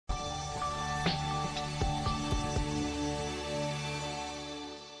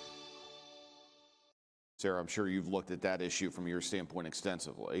Sarah, I'm sure you've looked at that issue from your standpoint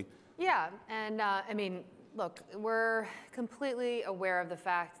extensively. Yeah, and I mean, look, we're completely aware of the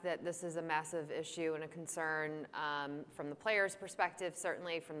fact that this is a massive issue and a concern from the players' perspective,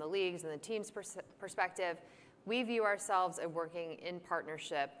 certainly from the leagues and the team's perspective. We view ourselves as working in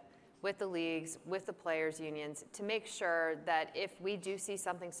partnership with the leagues, with the players' unions, to make sure that if we do see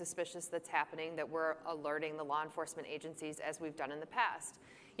something suspicious that's happening, that we're alerting the law enforcement agencies as we've done in the past.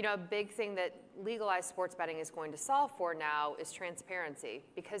 You know, a big thing that legalized sports betting is going to solve for now is transparency,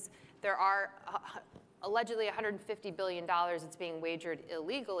 because there are allegedly $150 billion that's being wagered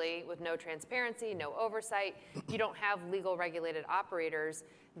illegally with no transparency, no oversight. You don't have legal regulated operators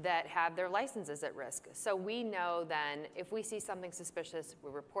that have their licenses at risk. So we know then if we see something suspicious, we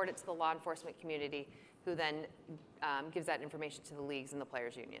report it to the law enforcement community, who then gives that information to the leagues and the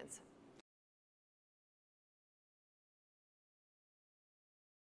players' unions.